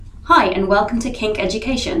Hi and welcome to Kink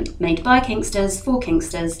Education, made by Kinksters for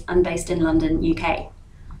Kinksters and based in London, UK.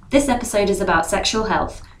 This episode is about sexual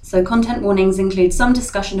health, so content warnings include some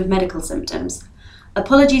discussion of medical symptoms.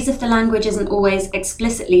 Apologies if the language isn't always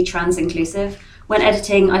explicitly trans-inclusive. When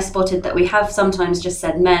editing, I spotted that we have sometimes just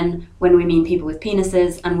said men when we mean people with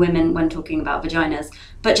penises and women when talking about vaginas.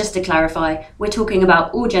 But just to clarify, we're talking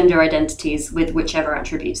about all gender identities with whichever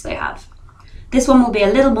attributes they have. This one will be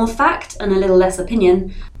a little more fact and a little less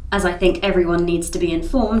opinion, as I think everyone needs to be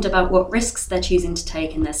informed about what risks they're choosing to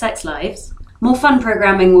take in their sex lives. More fun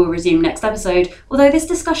programming will resume next episode, although this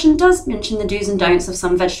discussion does mention the do's and don'ts of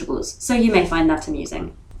some vegetables, so you may find that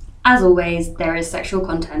amusing. As always, there is sexual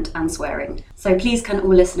content and swearing, so please can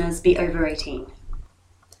all listeners be over 18.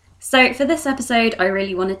 So for this episode, I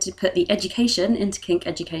really wanted to put the education into kink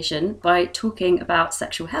education by talking about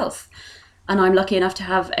sexual health. And I'm lucky enough to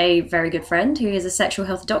have a very good friend who is a sexual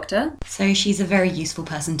health doctor. So she's a very useful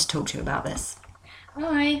person to talk to about this.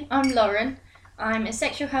 Hi, I'm Lauren. I'm a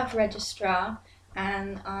sexual health registrar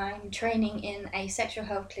and I'm training in a sexual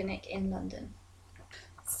health clinic in London.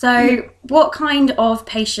 So what kind of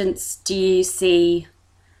patients do you see?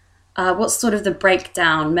 What's sort of the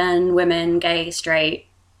breakdown? Men, women, gay, straight,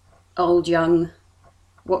 old, young?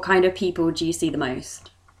 What kind of people do you see the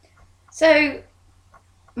most? So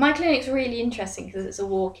my clinic's really interesting because it's a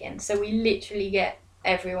walk-in, so we literally get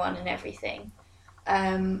everyone and everything.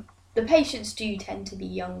 The patients do tend to be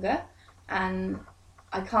younger, and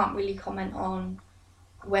I can't really comment on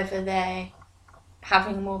whether they're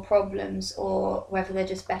having more problems or whether they're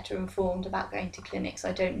just better informed about going to clinics.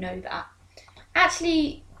 I don't know that.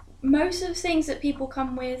 Actually, most of the things that people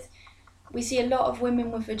come with, we see a lot of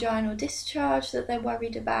women with vaginal discharge that they're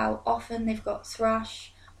worried about. Often they've got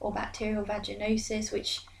thrush or bacterial vaginosis,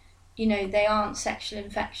 which, you know, they aren't sexual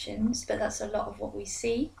infections, but that's a lot of what we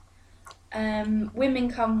see. Women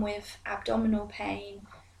come with abdominal pain,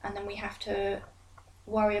 and then we have to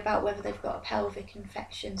worry about whether they've got a pelvic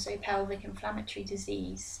infection, so pelvic inflammatory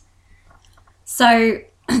disease. So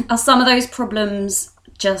are some of those problems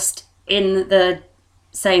just in the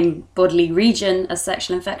same bodily region as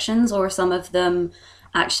sexual infections, or are some of them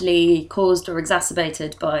actually caused or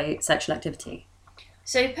exacerbated by sexual activity?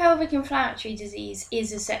 So pelvic inflammatory disease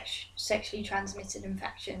is a sexually transmitted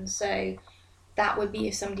infection. So that would be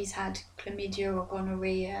if somebody's had chlamydia or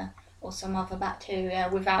gonorrhea or some other bacteria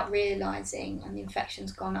without realising, and the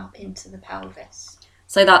infection's gone up into the pelvis.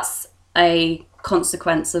 So that's a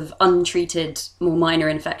consequence of untreated, more minor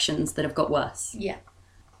infections that have got worse? Yeah.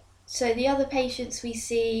 So the other patients we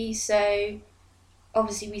see, so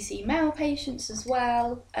obviously we see male patients as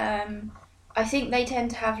well. I think they tend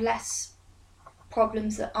to have less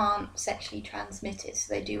problems that aren't sexually transmitted,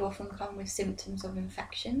 so they do often come with symptoms of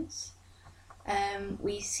infections.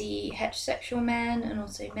 We see heterosexual men and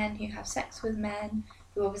also men who have sex with men,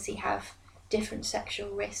 who obviously have different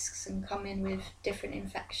sexual risks and come in with different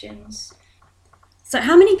infections. So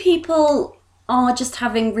how many people are just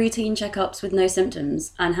having routine checkups with no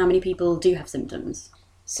symptoms, and how many people do have symptoms?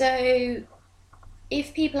 So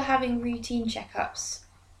if people are having routine checkups,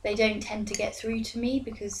 they don't tend to get through to me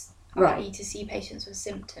because I need to see patients with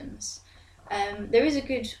symptoms. There is a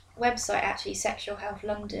good website, actually, Sexual Health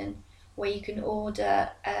London, where you can order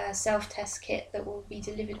a self-test kit that will be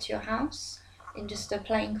delivered to your house in just a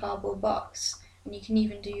plain cardboard box, and you can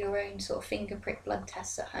even do your own sort of finger prick blood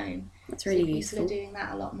tests at home. That's really useful. People are doing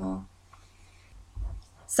that a lot more.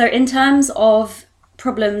 So in terms of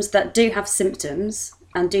problems that do have symptoms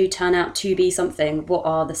and do turn out to be something, what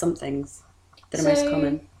are the somethings that are most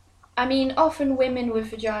common? I mean, often women with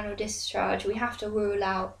vaginal discharge, we have to rule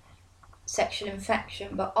out sexual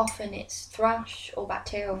infection, but often it's thrush or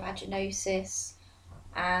bacterial vaginosis,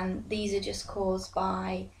 and these are just caused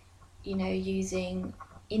by, you know, using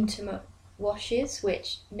intimate washes,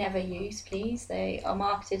 which never use, please. They are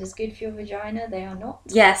marketed as good for your vagina. They are not.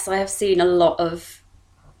 Yes, I have seen a lot of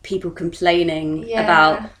people complaining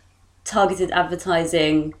about targeted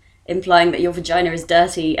advertising implying that your vagina is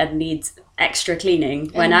dirty and needs extra cleaning,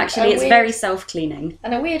 when actually it's very self-cleaning.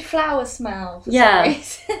 And a weird flower smell for some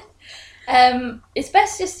reason. It's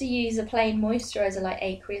best just to use a plain moisturiser like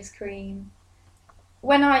aqueous cream.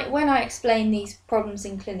 When I explain these problems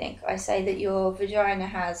in clinic, I say that your vagina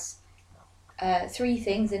has 3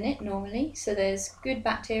 things in it normally. So there's good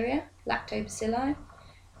bacteria, lactobacilli,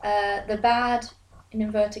 the bad, in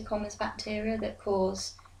inverted commas, bacteria that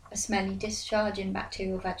cause a smelly discharge in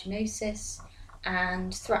bacterial vaginosis,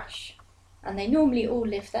 and thrush. And they normally all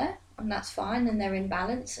live there, and that's fine, and they're in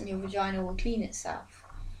balance, and your vagina will clean itself.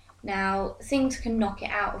 Now, things can knock it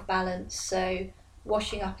out of balance, so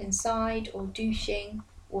washing up inside or douching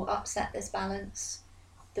will upset this balance.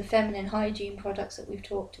 the feminine hygiene products that we've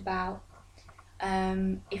talked about.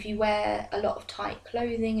 If you wear a lot of tight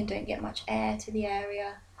clothing and don't get much air to the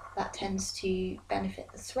area, that tends to benefit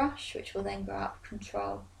the thrush, which will then go out of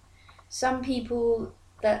control. Some people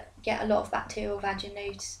that get a lot of bacterial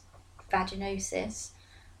vaginosis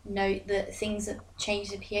note that things that change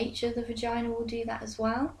the pH of the vagina will do that as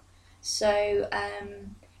well. So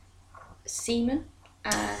semen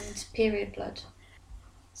and period blood.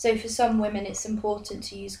 So for some women it's important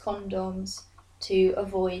to use condoms to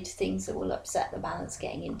avoid things that will upset the balance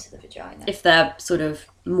getting into the vagina. If they're sort of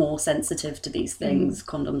more sensitive to these things,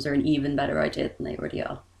 condoms are an even better idea than they already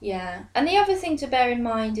are. Yeah, and the other thing to bear in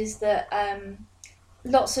mind is that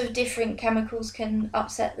lots of different chemicals can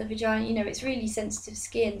upset the vagina. You know, it's really sensitive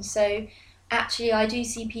skin, so actually I do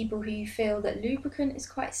see people who feel that lubricant is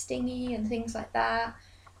quite stingy and things like that,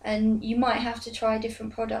 and you might have to try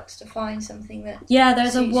different products to find something that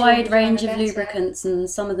there's a suits your wide vagina range of better. lubricants, and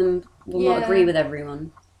some of them will not agree with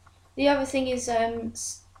everyone. The other thing is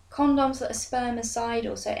condoms that are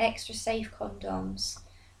spermicidal, so extra safe condoms.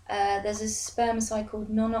 There's a spermicide called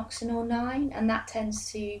nonoxynol 9, and that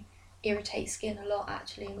tends to irritate skin a lot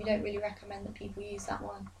actually, and we don't really recommend that people use that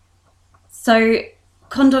one. So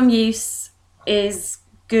condom use is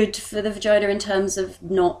good for the vagina in terms of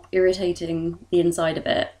not irritating the inside of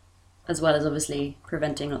it, as well as obviously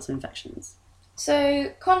preventing lots of infections.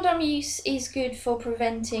 So condom use is good for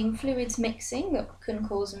preventing fluids mixing that can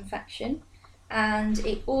cause infection, and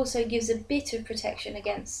it also gives a bit of protection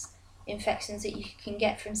against infections that you can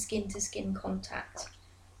get from skin to skin contact.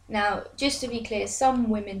 Now, just to be clear, some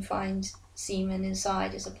women find semen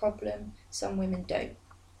inside as a problem, some women don't.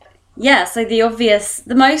 Yeah, so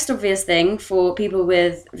the most obvious thing for people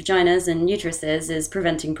with vaginas and uteruses is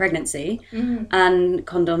preventing pregnancy, and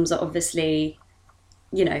condoms are obviously,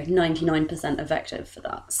 99% effective for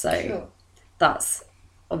that. So That's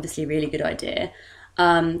obviously a really good idea.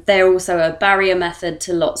 They're also a barrier method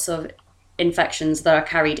to lots of infections that are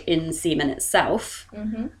carried in semen itself.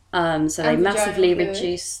 So they massively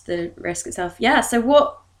reduce the risk itself. Yeah, so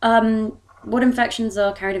what infections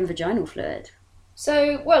are carried in vaginal fluid?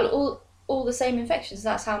 So, well, all the same infections.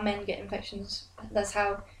 That's how men get infections. That's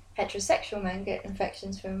how heterosexual men get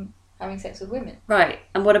infections from having sex with women. Right.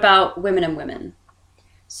 And what about women and women?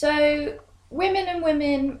 So, women and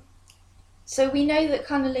women... So we know that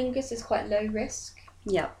cunnilingus is quite low risk.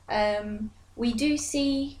 Yeah. We do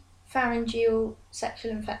see pharyngeal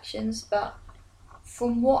sexual infections, but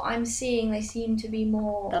from what I'm seeing, they seem to be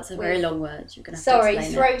more... That's a very long word. You're going to have to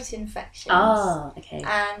explain throat infections. Ah, okay.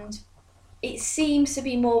 And it seems to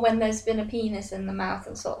be more when there's been a penis in the mouth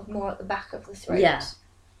and sort of more at the back of the throat. Yeah.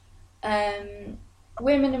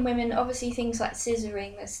 Women and women, obviously things like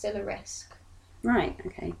scissoring, there's still a risk. Right,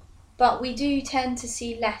 okay. But we do tend to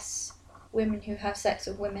see less women who have sex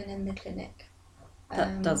with women in the clinic.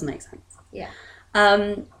 That does make sense. Yeah.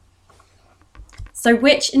 So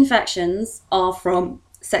which infections are from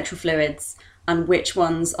sexual fluids and which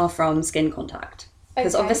ones are from skin contact?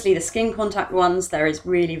 Because obviously the skin contact ones, there is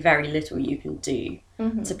really very little you can do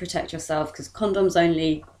to protect yourself, because condoms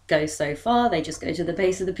only go so far. They just go to the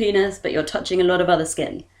base of the penis, but you're touching a lot of other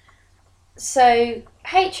skin. So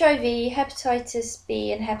HIV, hepatitis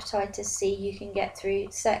B and hepatitis C you can get through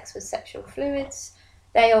sex with sexual fluids.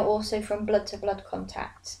 They are also from blood-to-blood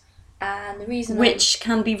contact. And the reason which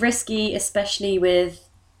can be risky, especially with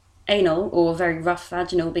anal or very rough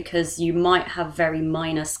vaginal, because you might have very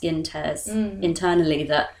minor skin tears internally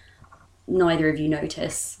that neither of you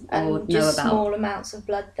notice or know just about. Small amounts of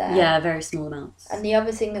blood there. Yeah, very small amounts. And the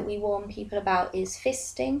other thing that we warn people about is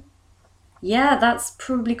fisting. Yeah, that's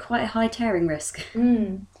probably quite a high tearing risk.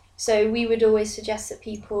 So we would always suggest that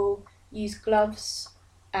people use gloves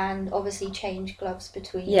and obviously change gloves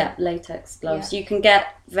between. Yeah, latex gloves. Yeah. You can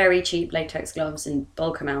get very cheap latex gloves in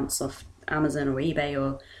bulk amounts off Amazon or eBay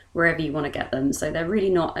or wherever you want to get them. So they're really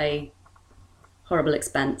not a horrible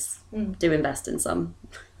expense. Do invest in some.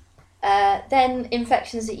 Then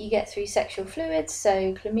infections that you get through sexual fluids,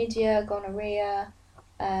 so chlamydia, gonorrhea,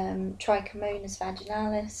 trichomonas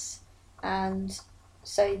vaginalis, and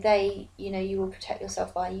so you will protect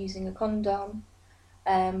yourself by using a condom.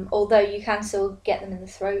 Although you can still get them in the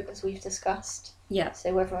throat, as we've discussed. Yeah.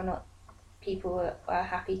 So whether or not people are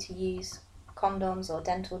happy to use condoms or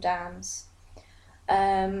dental dams.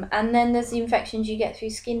 And then there's the infections you get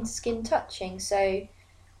through skin-to-skin touching. So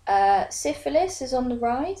syphilis is on the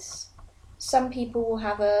rise. Some people will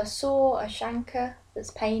have a sore, a chancre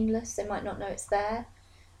that's painless. They might not know it's there.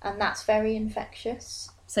 And that's very infectious.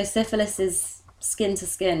 So syphilis is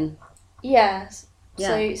skin-to-skin? Yes.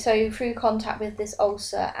 Yeah. So through contact with this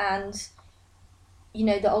ulcer, and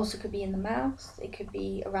the ulcer could be in the mouth, it could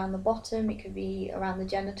be around the bottom, it could be around the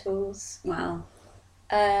genitals. Wow.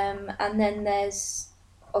 And then there's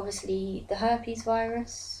obviously the herpes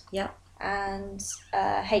virus. Yeah. And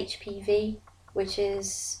HPV, which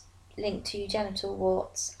is linked to genital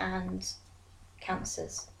warts and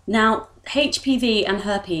cancers. Now, HPV and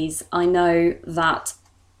herpes, I know that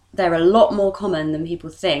they're a lot more common than people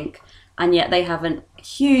think, and yet they have a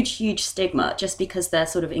huge stigma just because they're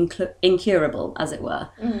sort of incurable, as it were.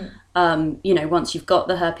 Once you've got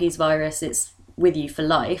the herpes virus, it's with you for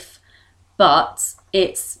life, but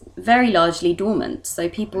it's very largely dormant. So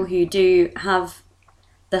people who do have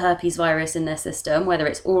the herpes virus in their system, whether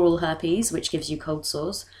it's oral herpes, which gives you cold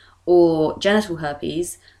sores, or genital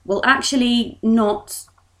herpes, will actually not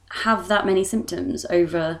have that many symptoms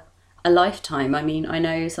over a lifetime. I mean, I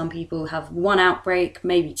know some people have one outbreak,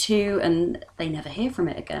 maybe two, and they never hear from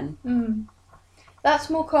it again. That's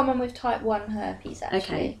more common with type 1 herpes,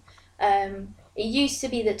 actually. Okay. It used to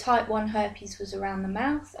be that type 1 herpes was around the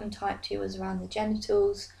mouth and type 2 was around the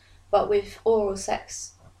genitals, but with oral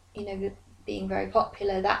sex, being very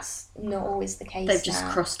popular, that's not always the case. They've just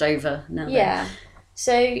crossed over now. Yeah.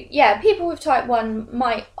 So, people with type 1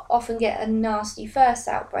 might often get a nasty first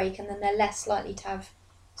outbreak and then they're less likely to have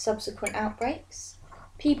subsequent outbreaks.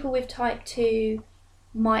 People with type 2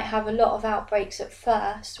 might have a lot of outbreaks at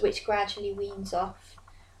first, which gradually weans off.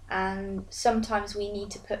 And sometimes we need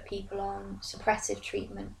to put people on suppressive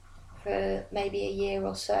treatment for maybe a year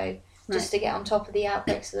or so, just to get on top of the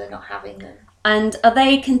outbreaks so they're not having them. And are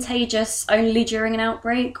they contagious only during an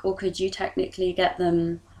outbreak, or could you technically get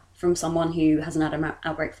them from someone who hasn't had an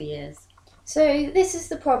outbreak for years? So this is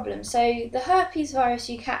the problem. So the herpes virus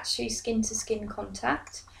you catch through skin-to-skin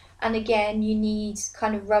contact. And again, you need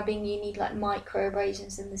kind of rubbing, you need like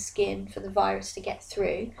microabrasions in the skin for the virus to get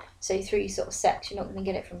through. So through sort of sex, you're not going to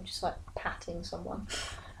get it from just like patting someone.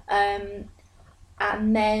 And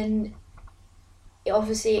then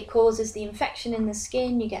obviously it causes the infection in the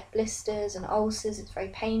skin, you get blisters and ulcers, it's very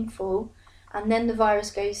painful. And then the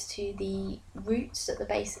virus goes to the roots at the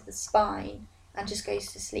base of the spine and just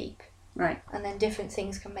goes to sleep. Right. And then different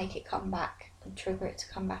things can make it come back and trigger it to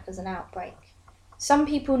come back as an outbreak. Some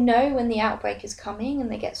people know when the outbreak is coming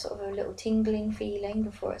and they get sort of a little tingling feeling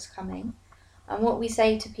before it's coming. And what we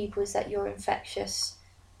say to people is that you're infectious,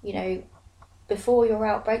 before your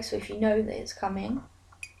outbreak, so if you know that it's coming,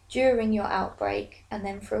 during your outbreak, and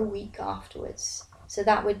then for a week afterwards. So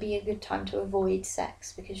that would be a good time to avoid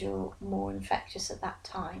sex because you're more infectious at that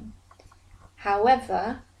time.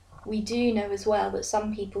 However, we do know as well that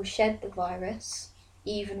some people shed the virus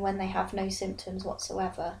even when they have no symptoms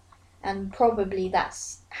whatsoever. And probably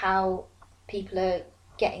that's how people are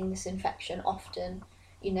getting this infection often.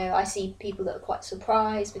 I see people that are quite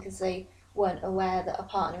surprised because they weren't aware that a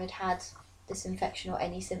partner had had this infection or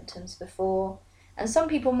any symptoms before. And some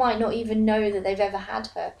people might not even know that they've ever had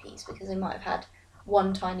herpes because they might have had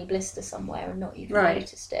one tiny blister somewhere and not even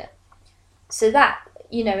noticed it. So that,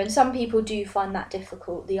 and some people do find that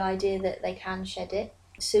difficult, the idea that they can shed it.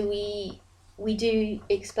 So we do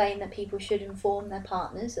explain that people should inform their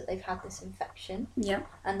partners that they've had this infection. Yeah.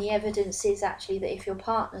 And the evidence is actually that if your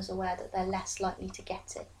partner's aware, that they're less likely to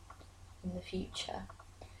get it in the future.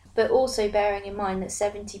 But also bearing in mind that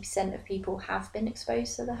 70% of people have been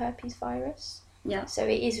exposed to the herpes virus. Yeah. So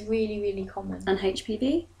it is really, really common. And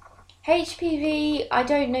HPV? HPV, I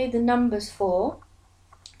don't know the numbers for.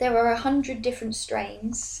 There are 100 different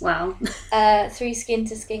strains. Wow. Through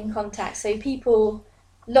skin-to-skin contact. So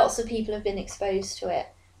lots of people have been exposed to it.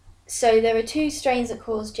 So there are 2 strains that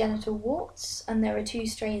cause genital warts, and there are 2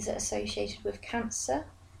 strains that are associated with cancer,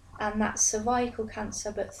 and that's cervical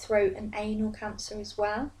cancer, but throat and anal cancer as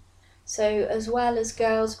well. So as well as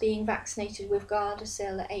girls being vaccinated with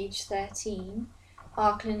Gardasil at age 13,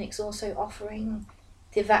 our clinic's also offering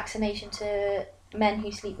the vaccination to men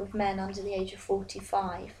who sleep with men under the age of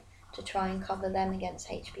 45 to try and cover them against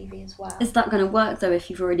HPV as well. Is that going to work though if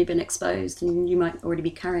you've already been exposed and you might already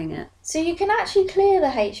be carrying it? So you can actually clear the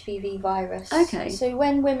HPV virus. Okay. So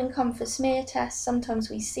when women come for smear tests, sometimes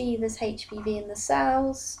we see there's HPV in the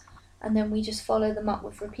cells, and then we just follow them up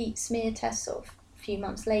with repeat smear tests sort of a few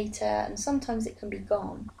months later, and sometimes it can be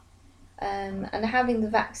gone. And having the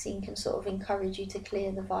vaccine can sort of encourage you to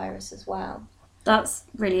clear the virus as well. That's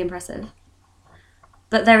really impressive.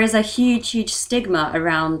 But there is a huge stigma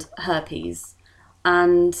around herpes,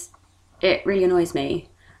 and it really annoys me.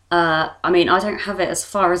 I don't have it as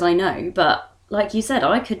far as I know, but like you said,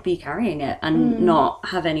 I could be carrying it and not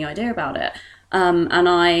have any idea about it.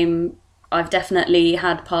 And I've definitely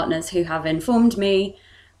had partners who have informed me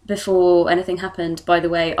before anything happened. By the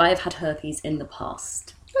way, I've had herpes in the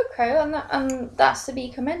past. Okay, and that's to be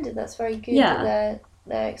commended. That's very good Yeah. that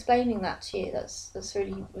they're explaining that to you. That's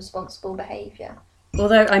really responsible behaviour.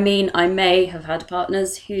 Although, I mean, I may have had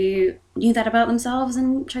partners who knew that about themselves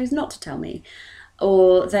and chose not to tell me.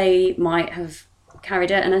 Or they might have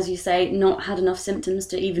carried it and, as you say, not had enough symptoms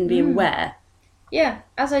to even be aware. Yeah,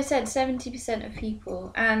 as I said, 70% of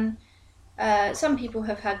people. And some people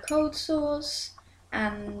have had cold sores,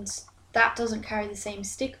 and that doesn't carry the same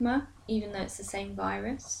stigma, even though it's the same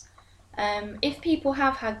virus. If people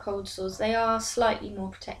have had cold sores, they are slightly more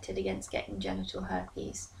protected against getting genital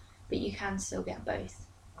herpes, but you can still get both.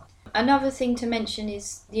 Another thing to mention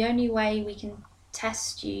is the only way we can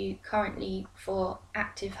test you currently for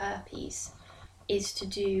active herpes is to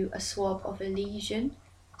do a swab of a lesion.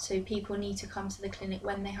 So people need to come to the clinic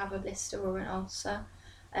when they have a blister or an ulcer.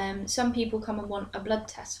 Some people come and want a blood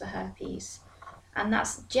test for herpes, and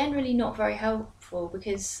that's generally not very helpful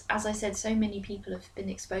because, as I said, so many people have been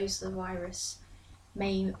exposed to the virus,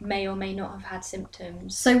 may or may not have had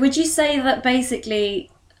symptoms. So would you say that basically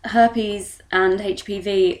herpes and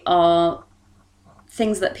HPV are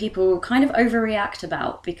things that people kind of overreact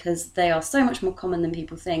about because they are so much more common than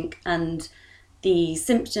people think, and the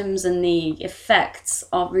symptoms and the effects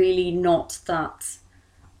are really not that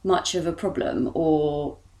much of a problem,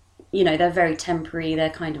 or, you know, they're very temporary, they're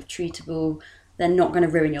kind of treatable, they're not going to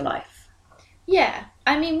ruin your life? Yeah,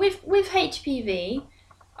 I mean, with HPV,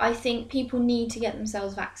 I think people need to get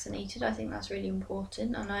themselves vaccinated. I think that's really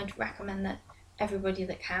important, and I'd recommend that everybody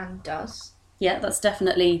that can does. Yeah, that's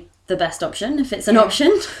definitely the best option, if it's an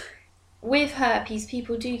option. With herpes,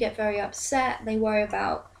 people do get very upset. They worry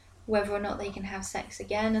about whether or not they can have sex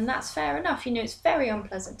again, and that's fair enough. You know, it's very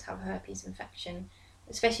unpleasant to have a herpes infection,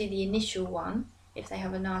 especially the initial one, if they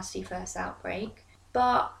have a nasty first outbreak.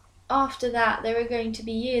 But after that, there are going to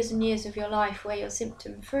be years and years of your life where you're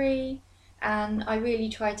symptom-free, and I really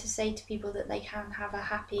try to say to people that they can have a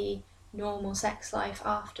happy, normal sex life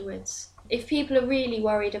afterwards. If people are really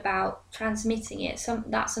worried about transmitting it,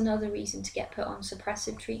 that's another reason to get put on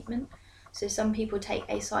suppressive treatment. So some people take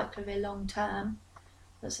acyclovir long term,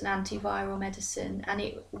 that's an antiviral medicine, and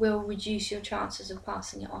it will reduce your chances of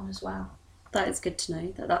passing it on as well. That is good to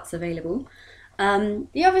know that that's available.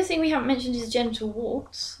 The other thing we haven't mentioned is genital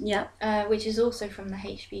warts, yeah, which is also from the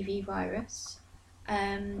HPV virus,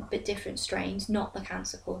 but different strains, not the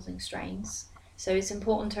cancer-causing strains. So it's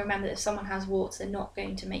important to remember that if someone has warts, they're not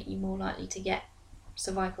going to make you more likely to get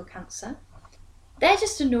cervical cancer. They're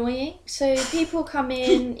just annoying. So people come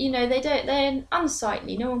in, you know, they're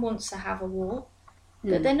unsightly. No one wants to have a wart,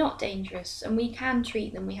 but they're not dangerous, and we can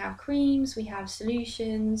treat them. We have creams, we have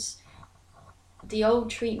solutions. The old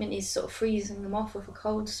treatment is sort of freezing them off with a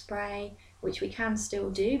cold spray, which we can still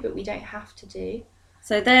do, but we don't have to do.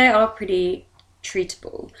 So they are pretty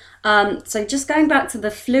treatable. So just going back to the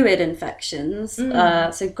fluid infections,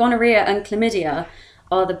 so gonorrhea and chlamydia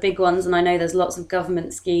are the big ones, and I know there's lots of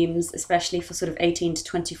government schemes, especially for sort of 18 to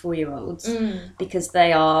 24-year-olds, because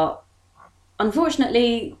they are,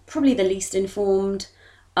 unfortunately, probably the least informed,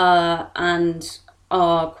 and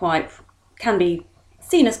can be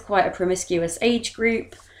seen as quite a promiscuous age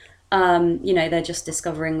group. You know, they're just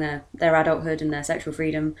discovering their adulthood and their sexual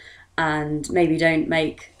freedom, and maybe don't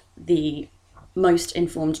make the most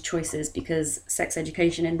informed choices because sex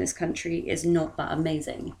education in this country is not that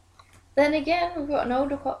amazing. Then again, we've got an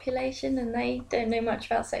older population and they don't know much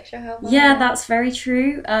about sexual health. Yeah, that's very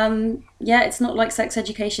true. Yeah, it's not like sex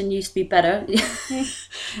education used to be better.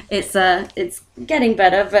 It's getting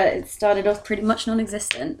better, but it started off pretty much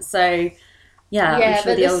non-existent. So yeah, I'm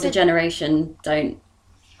sure the older generation don't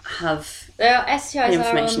have the STIs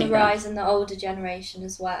are on the either. rise in the older generation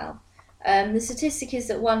as well. The statistic is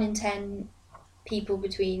that 1 in 10 people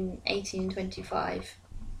between 18 and 25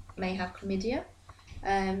 may have chlamydia.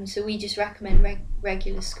 So we just recommend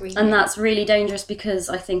regular screening. And that's really dangerous because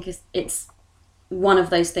I think it's one of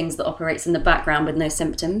those things that operates in the background with no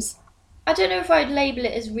symptoms. I don't know if I'd label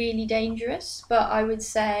it as really dangerous, but I would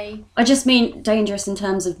say... I just mean dangerous in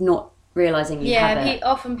terms of not realising you have it. Yeah,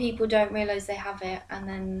 often people don't realise they have it, and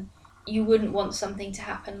then you wouldn't want something to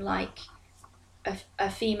happen like a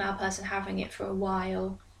female person having it for a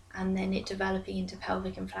while and then it developing into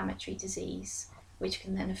pelvic inflammatory disease, which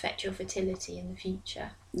can then affect your fertility in the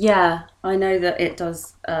future. Yeah, I know that it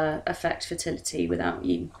does affect fertility without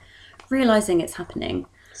you realising it's happening.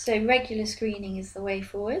 So regular screening is the way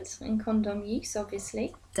forward, and condom use,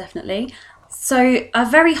 obviously. Definitely. So a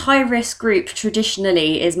very high-risk group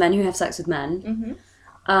traditionally is men who have sex with men.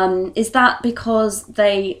 Mm-hmm. Is that because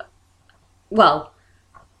the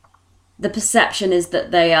perception is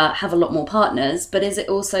that they have a lot more partners, but is it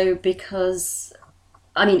also because,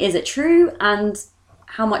 is it true? And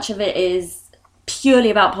how much of it is purely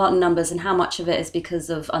about partner numbers and how much of it is because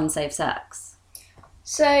of unsafe sex?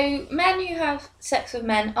 So men who have sex with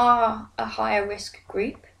men are a higher risk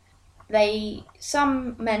group.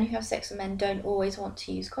 Some men who have sex with men don't always want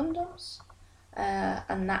to use condoms,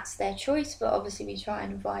 and that's their choice, but obviously we try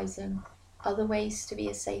and advise them other ways to be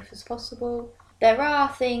as safe as possible. There are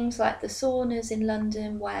things like the saunas in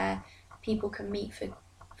London where people can meet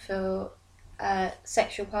for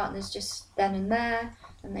sexual partners just then and there,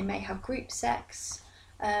 and they may have group sex.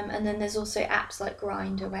 And then there's also apps like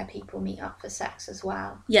Grindr where people meet up for sex as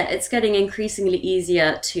well. Yeah, it's getting increasingly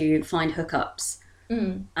easier to find hookups.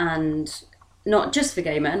 And not just for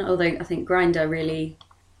gay men, although I think Grindr really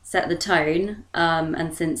set the tone.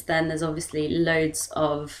 And since then, there's obviously loads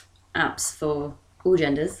of apps for all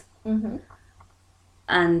genders. Mm-hmm.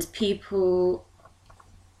 And people,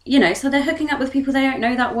 so they're hooking up with people they don't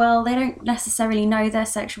know that well. They don't necessarily know their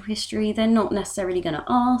sexual history. They're not necessarily going to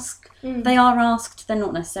ask. They are asked. They're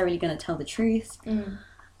not necessarily going to tell the truth.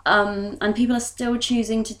 And people are still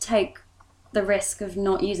choosing to take the risk of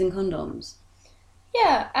not using condoms.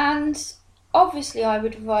 Yeah, and obviously I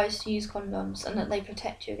would advise to use condoms and that they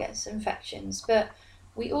protect you against infections, but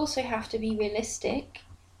we also have to be realistic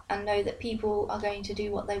and know that people are going to do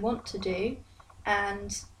what they want to do,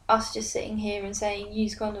 and us just sitting here and saying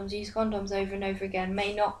use condoms over and over again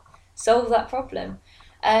may not solve that problem.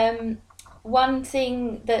 One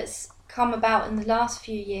thing that's come about in the last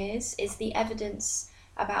few years is the evidence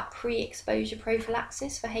about pre-exposure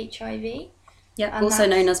prophylaxis for HIV. Yeah, also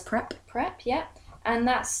known as PrEP. PrEP, yeah. And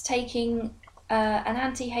that's taking an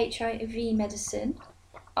anti-HIV medicine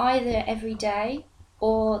either every day,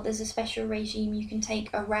 or there's a special regime you can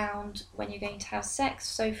take around when you're going to have sex.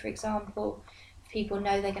 So, for example, if people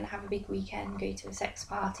know they're going to have a big weekend, go to a sex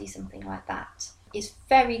party, something like that. It's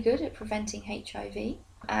very good at preventing HIV,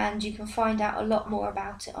 and you can find out a lot more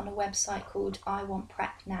about it on a website called I Want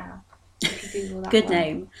PrEP Now. If you Google that Good one.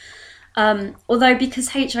 name. Although because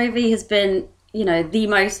HIV has been, the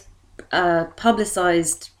most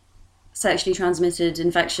publicised sexually transmitted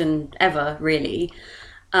infection ever, really,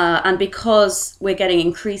 and because we're getting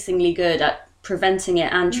increasingly good at preventing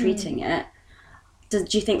it and treating it, do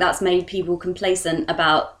you think that's made people complacent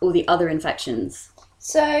about all the other infections?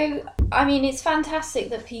 So, I mean, it's fantastic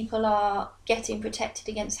that people are getting protected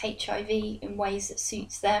against HIV in ways that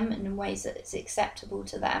suits them and in ways that it's acceptable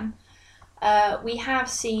to them. We have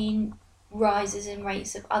seen rises in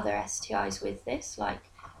rates of other STIs with this, like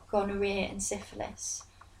gonorrhea and syphilis.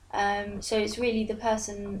 So it's really the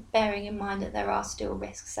person bearing in mind that there are still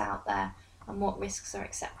risks out there and what risks are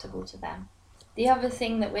acceptable to them. The other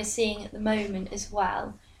thing that we're seeing at the moment as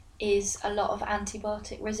well is a lot of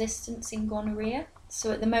antibiotic resistance in gonorrhea.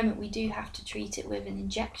 So at the moment we do have to treat it with an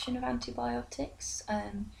injection of antibiotics,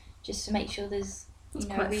 just to make sure there's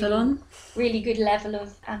really good level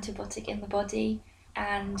of antibiotic in the body.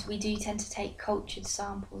 And we do tend to take cultured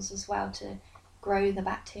samples as well to grow the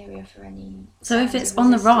bacteria for any. So if it's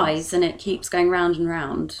on the rise and it keeps going round and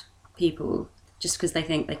round, people, just because they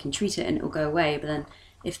think they can treat it and it will go away, but then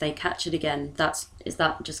if they catch it again, is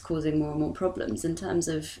that just causing more and more problems in terms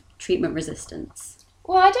of treatment resistance?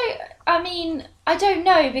 Well, I don't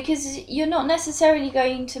know, because you're not necessarily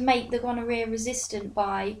going to make the gonorrhea resistant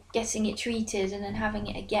by getting it treated and then having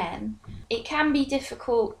it again. It can be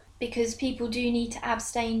difficult because people do need to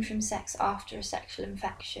abstain from sex after a sexual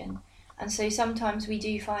infection. And so sometimes we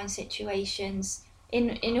do find situations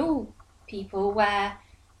in all people where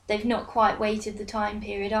they've not quite waited the time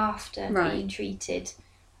period after being treated,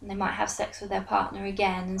 and they might have sex with their partner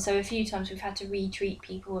again. And so a few times we've had to re-treat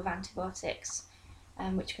people with antibiotics,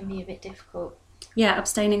 which can be a bit difficult. Yeah,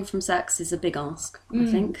 abstaining from sex is a big ask, I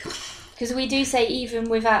think. Because we do say even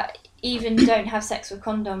don't have sex with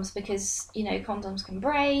condoms, because, condoms can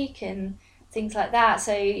break and things like that.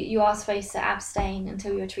 So you are supposed to abstain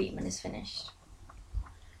until your treatment is finished.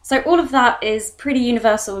 So all of that is pretty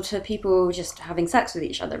universal to people just having sex with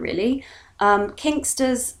each other, really.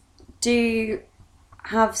 Kinksters do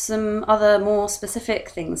have some other more specific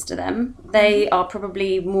things to them. They are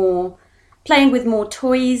probably more playing with more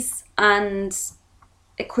toys and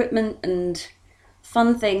equipment and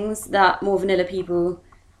fun things that more vanilla people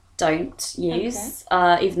don't use,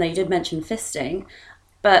 even though you did mention fisting.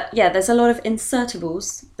 But yeah, there's a lot of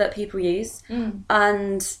insertables that people use,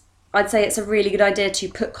 and I'd say it's a really good idea to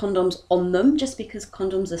put condoms on them, just because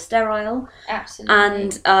condoms are sterile. Absolutely.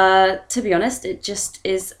 And to be honest, it just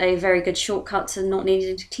is a very good shortcut to not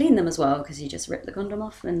needing to clean them as well, because you just rip the condom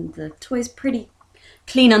off and the toy's pretty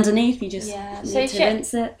clean underneath. You just need to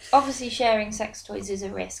rinse it. Obviously, sharing sex toys is a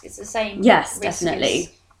risk. It's the same risk definitely.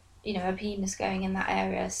 As, a penis going in that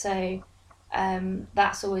area. So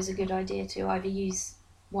that's always a good idea to either use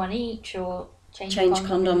one each or change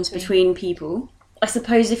condoms between people. I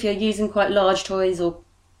suppose if you're using quite large toys or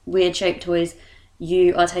weird shaped toys,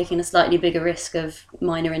 you are taking a slightly bigger risk of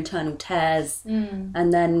minor internal tears.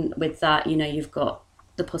 And then with that, you've got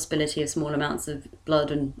the possibility of small amounts of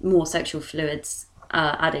blood and more sexual fluids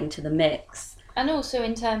adding to the mix. And also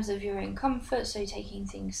in terms of your own comfort, so taking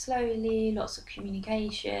things slowly, lots of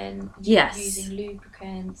communication, using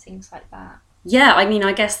lubricants, things like that. Yeah, I mean,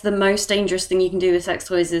 I guess the most dangerous thing you can do with sex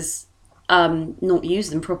toys is not use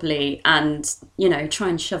them properly and, try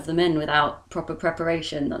and shove them in without proper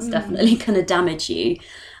preparation. That's definitely going to damage you.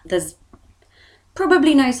 There's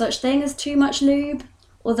probably no such thing as too much lube,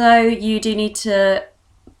 although you do need to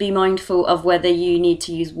be mindful of whether you need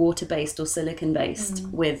to use water-based or silicone-based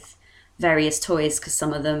with various toys, because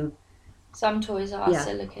some toys are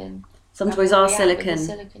silicone. Some toys are silicone.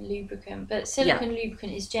 Silicone lubricant, but silicone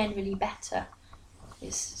lubricant is generally better.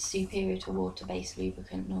 It's superior to water-based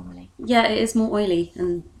lubricant normally. Yeah, it is more oily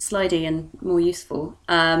and slidey and more useful.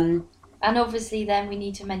 And obviously then we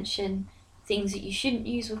need to mention things that you shouldn't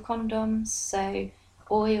use with condoms. So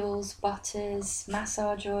oils, butters,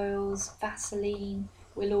 massage oils, Vaseline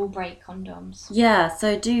will all break condoms. Yeah,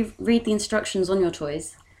 so do read the instructions on your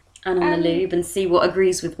toys and on the lube and see what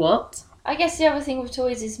agrees with what. I guess the other thing with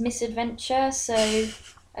toys is misadventure. So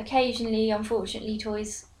occasionally, unfortunately,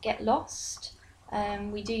 toys get lost.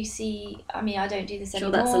 We do see, I mean, I don't do this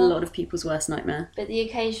anymore. Sure, that's a lot of people's worst nightmare. But the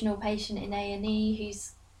occasional patient in A&E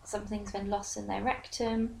who's something's been lost in their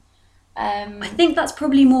rectum. I think that's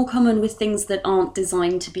probably more common with things that aren't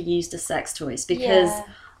designed to be used as sex toys, because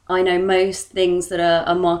I know most things that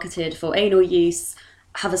are marketed for anal use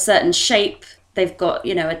have a certain shape. They've got,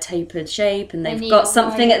 a tapered shape, and they've got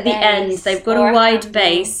something at the end. They've got a wide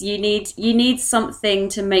base. You need something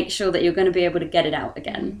to make sure that you're going to be able to get it out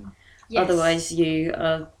again. Yes. Otherwise, you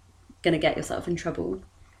are going to get yourself in trouble.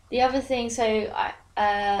 The other thing, so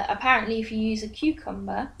apparently if you use a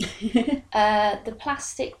cucumber, the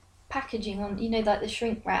plastic packaging on, like the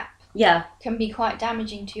shrink wrap, can be quite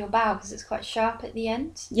damaging to your bowel because it's quite sharp at the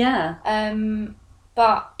end. Yeah.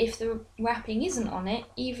 But if the wrapping isn't on it,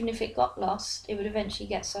 even if it got lost, it would eventually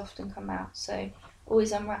get soft and come out. So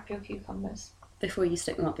always unwrap your cucumbers before you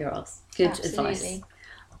stick them up your arse. Good advice.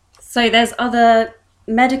 So there's other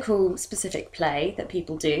medical specific play that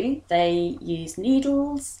people do. They use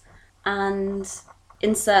needles and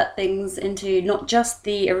insert things into not just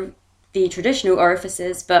the traditional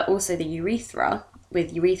orifices, but also the urethra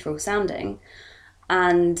with urethral sounding.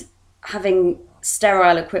 And having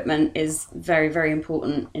sterile equipment is very, very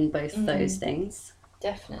important in both those things.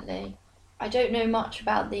 Definitely. I don't know much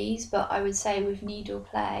about these, but I would say with needle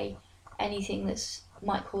play, anything that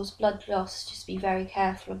might cause blood loss, just be very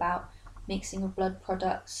careful about mixing of blood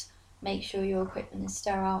products. Make sure your equipment is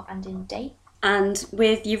sterile and in date. And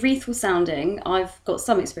with urethral sounding, I've got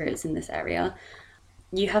some experience in this area.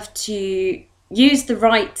 You have to use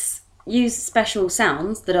special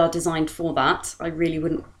sounds that are designed for that. I really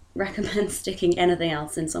wouldn't recommend sticking anything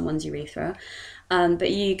else in someone's urethra.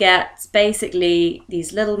 But you get basically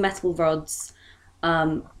these little metal rods,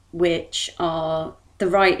 which are the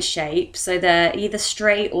right shape. So they're either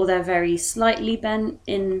straight or they're very slightly bent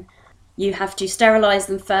in. You have to sterilize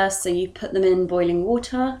them first, so you put them in boiling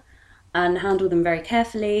water and handle them very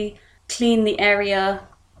carefully. Clean the area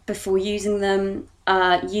before using them.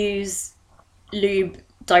 Use lube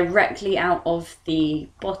directly out of the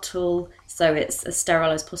bottle, so it's as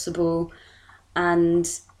sterile as possible. And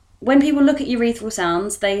when people look at urethral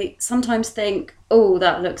sounds, they sometimes think, oh,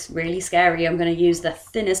 that looks really scary, I'm going to use the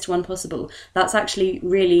thinnest one possible. That's actually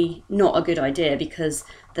really not a good idea, because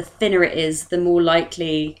the thinner it is, the more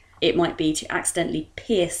likely it might be to accidentally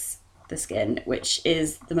pierce the skin, which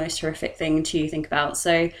is the most horrific thing to think about.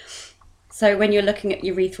 So when you're looking at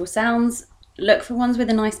urethral sounds, look for ones with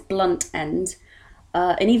a nice blunt end.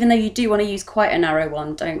 And even though you do want to use quite a narrow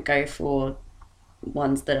one, don't go for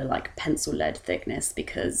ones that are like pencil lead thickness,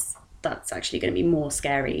 because that's actually going to be more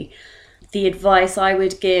scary. The advice I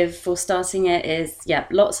would give for starting it is,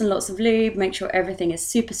 lots and lots of lube, make sure everything is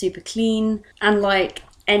super, super clean. And like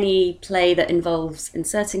any play that involves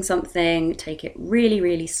inserting something, take it really,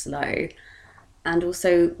 really slow. And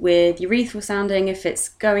also with urethral sounding, if it's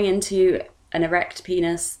going into an erect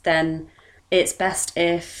penis, then it's best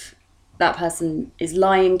if that person is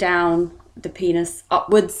lying down, the penis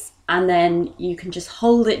upwards, and then you can just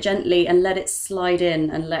hold it gently and let it slide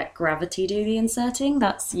in and let gravity do the inserting.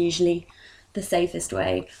 That's usually the safest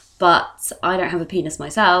way. But I don't have a penis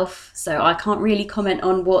myself, so I can't really comment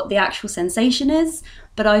on what the actual sensation is,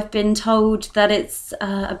 but I've been told that it's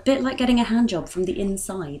a bit like getting a hand job from the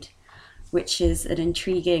inside. which is an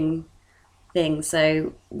intriguing thing.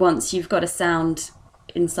 So once you've got a sound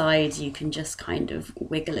inside, you can just kind of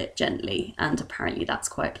wiggle it gently, and apparently that's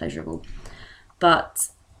quite pleasurable. But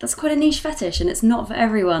that's quite a niche fetish, and it's not for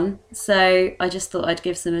everyone. So I just thought I'd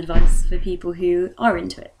give some advice for people who are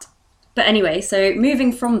into it. But anyway, so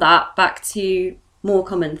moving from that back to more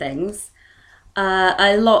common things,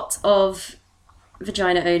 a lot of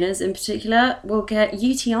vagina owners in particular will get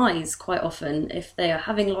UTIs quite often if they are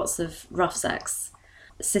having lots of rough sex.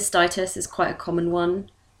 Cystitis is quite a common one.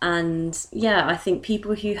 And yeah, I think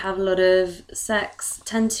people who have a lot of sex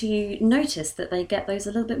tend to notice that they get those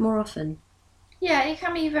a little bit more often. Yeah, it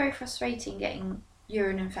can be very frustrating getting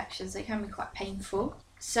urine infections. They can be quite painful.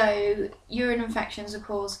 So urine infections are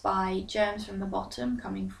caused by germs from the bottom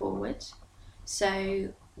coming forward. So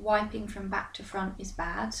wiping from back to front is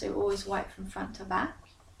bad, so always wipe from front to back.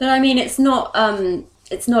 But I mean, it's not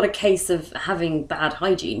a case of having bad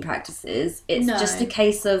hygiene practices. It's just a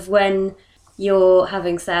case of when you're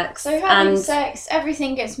having sex. So having sex,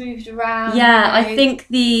 everything gets moved around. Yeah, I think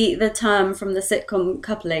the term from the sitcom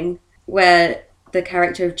Coupling, where the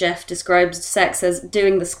character of Jeff describes sex as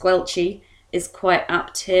doing the squelchy, is quite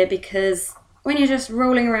apt here, because when you're just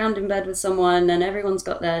rolling around in bed with someone and everyone's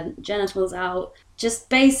got their genitals out, just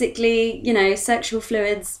basically, sexual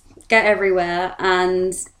fluids get everywhere,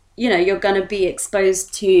 and, you're going to be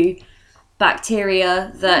exposed to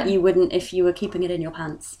bacteria that you wouldn't if you were keeping it in your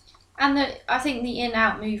pants. And I think the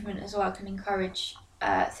in-out movement as well can encourage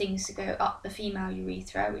things to go up the female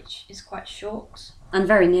urethra, which is quite short. And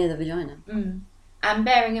very near the vagina. And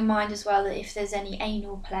bearing in mind as well that if there's any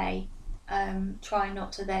anal play, try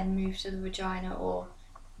not to then move to the vagina or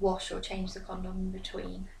wash or change the condom in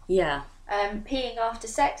between. Yeah. Peeing after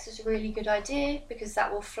sex is a really good idea because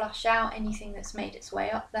that will flush out anything that's made its way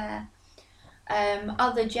up there.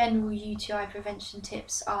 Other general UTI prevention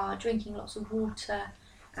tips are drinking lots of water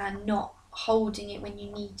and not holding it when you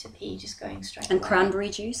need to pee, just going straight away. And cranberry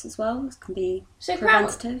juice as well can be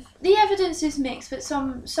preventative. The evidence is mixed, but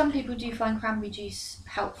some people do find cranberry juice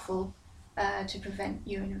helpful to prevent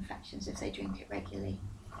urine infections if they drink it regularly.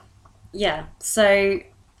 Yeah, so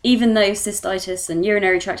even though cystitis and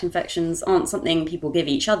urinary tract infections aren't something people give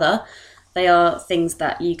each other, they are things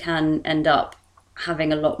that you can end up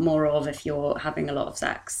having a lot more of if you're having a lot of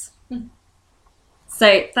sex.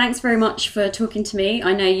 So thanks very much for talking to me.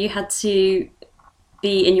 I know you had to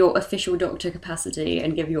be in your official doctor capacity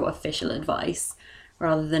and give your official advice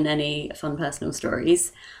rather than any fun personal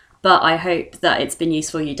stories. But I hope that it's been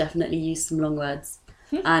useful. You definitely used some long words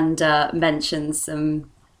and mentioned some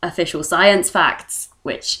official science facts,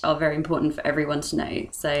 which are very important for everyone to know.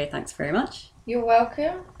 So thanks very much. You're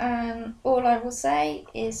welcome. And all I will say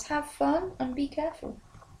is have fun and be careful.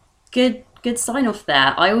 Good sign off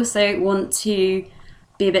there. I also want to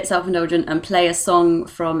be a bit self-indulgent and play a song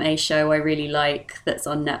from a show I really like that's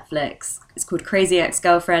on Netflix. It's called Crazy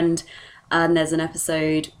Ex-Girlfriend, and there's an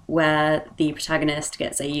episode where the protagonist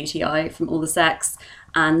gets a UTI from all the sex,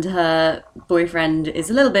 and her boyfriend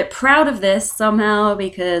is a little bit proud of this somehow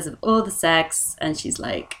because of all the sex, and she's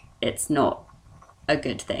like, it's not a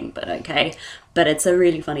good thing, but okay. But it's a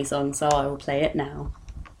really funny song, so I will play it now.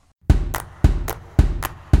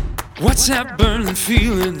 What's that burning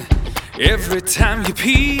feeling every time you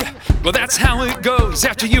pee? Well, that's how it goes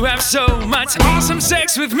after you have so much awesome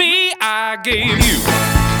sex with me. I gave you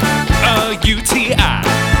a UTI.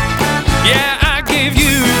 Yeah, I gave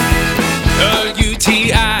you a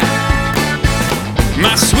UTI.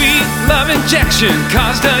 My sweet love injection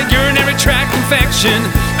caused a urinary tract infection.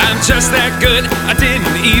 I'm just that good, I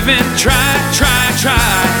didn't even try.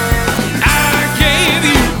 I gave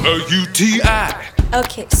you a UTI.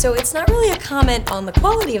 Okay, so it's not really a comment on the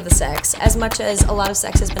quality of the sex as much as a lot of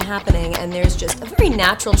sex has been happening and there's just a very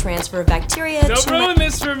natural transfer of bacteria Don't ruin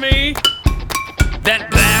this for me! That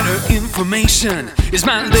bladder inflammation is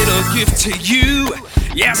my little gift to you.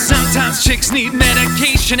 Yeah, sometimes chicks need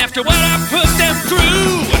medication after what I put them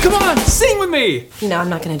through. Come on, sing with me! No, I'm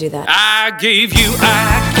not gonna do that. I gave you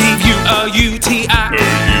a UTI. A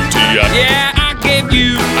UTI. Yeah, I gave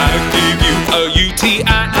you a UTI.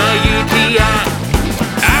 A UTI.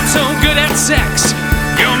 I'm so good at sex,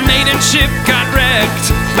 your maidenship got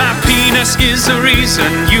wrecked. My penis is the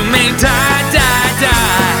reason you may die.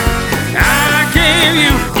 I gave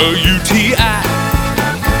you a UTI.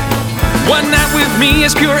 One night with me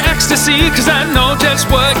is pure ecstasy, cause I know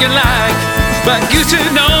just what you like. But you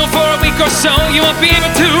should know for a week or so you won't be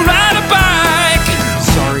able to ride a bike.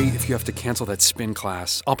 Sorry if you have to cancel that spin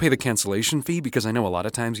class. I'll pay the cancellation fee because I know a lot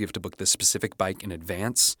of times you have to book this specific bike in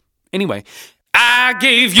advance. Anyway, I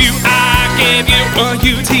gave you a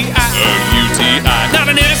UTI. A UTI. Not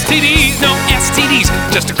an STD, no STDs,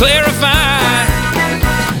 just to clarify.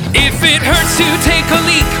 If it hurts to take a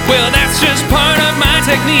leak, well, that's just part of my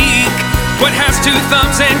technique. What has two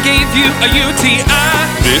thumbs and gave you a UTI?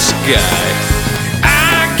 This guy.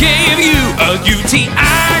 I gave you a UTI.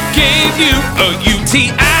 I gave you a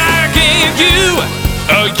UTI. I gave you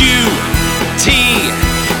a UTI.